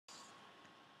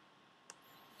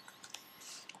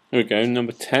Here we go,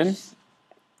 number 10.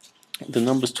 The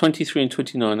numbers 23 and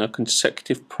 29 are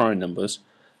consecutive prime numbers.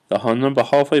 The number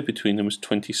halfway between them is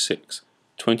 26.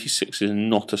 26 is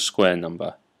not a square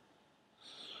number.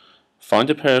 Find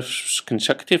a pair of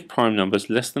consecutive prime numbers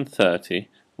less than 30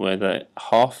 where the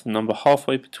number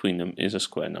halfway between them is a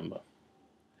square number.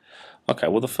 Okay,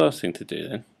 well the first thing to do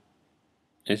then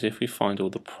is if we find all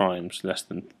the primes less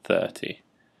than 30.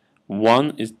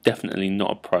 1 is definitely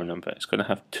not a prime number. It's going to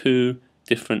have two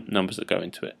different numbers that go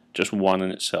into it. Just 1 in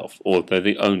itself, or they're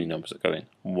the only numbers that go in.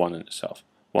 1 in itself.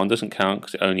 1 doesn't count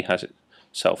because it only has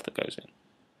itself that goes in.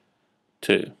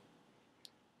 2,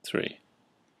 3,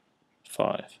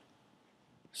 5,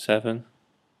 7,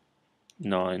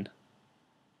 9.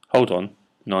 Hold on,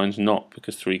 9's not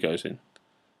because 3 goes in.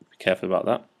 Be careful about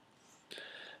that.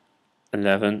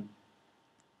 11,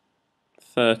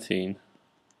 13,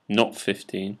 not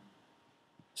 15,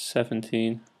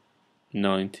 17,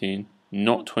 19,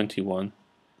 not 21,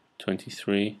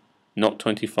 23, not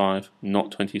 25,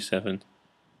 not 27,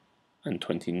 and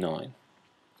 29.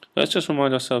 Let's just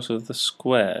remind ourselves of the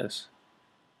squares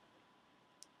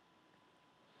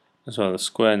as well. The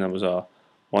square numbers are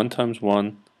 1 times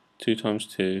 1, 2 times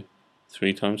 2,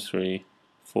 3 times 3,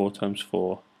 4 times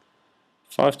 4,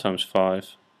 5 times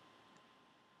 5,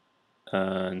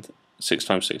 and 6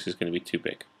 times 6 is going to be too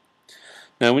big.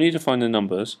 Now we need to find the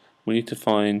numbers. We need to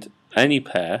find any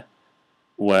pair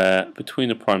where between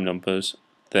the prime numbers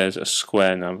there's a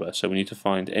square number. So we need to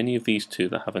find any of these two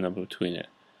that have a number between it.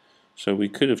 So we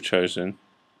could have chosen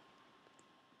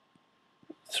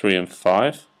 3 and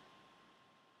 5.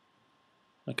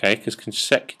 Okay, because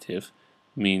consecutive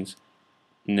means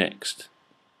next.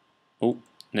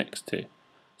 Next to.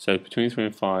 So between 3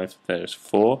 and 5 there's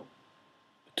 4.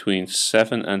 Between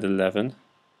 7 and 11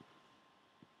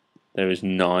 there is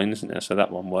 9, isn't there? So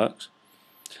that one works.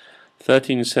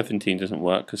 13 and 17 doesn't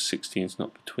work because 16 is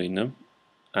not between them.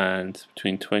 And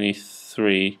between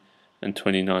 23 and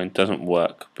 29 doesn't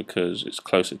work because it's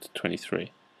closer to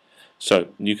 23. So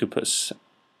you could put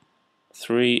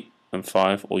 3 and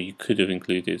 5, or you could have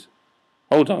included,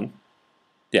 hold on,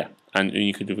 yeah, and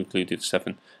you could have included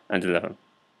 7 and 11.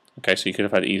 Okay, so you could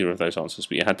have had either of those answers,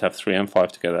 but you had to have 3 and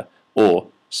 5 together, or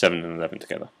 7 and 11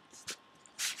 together.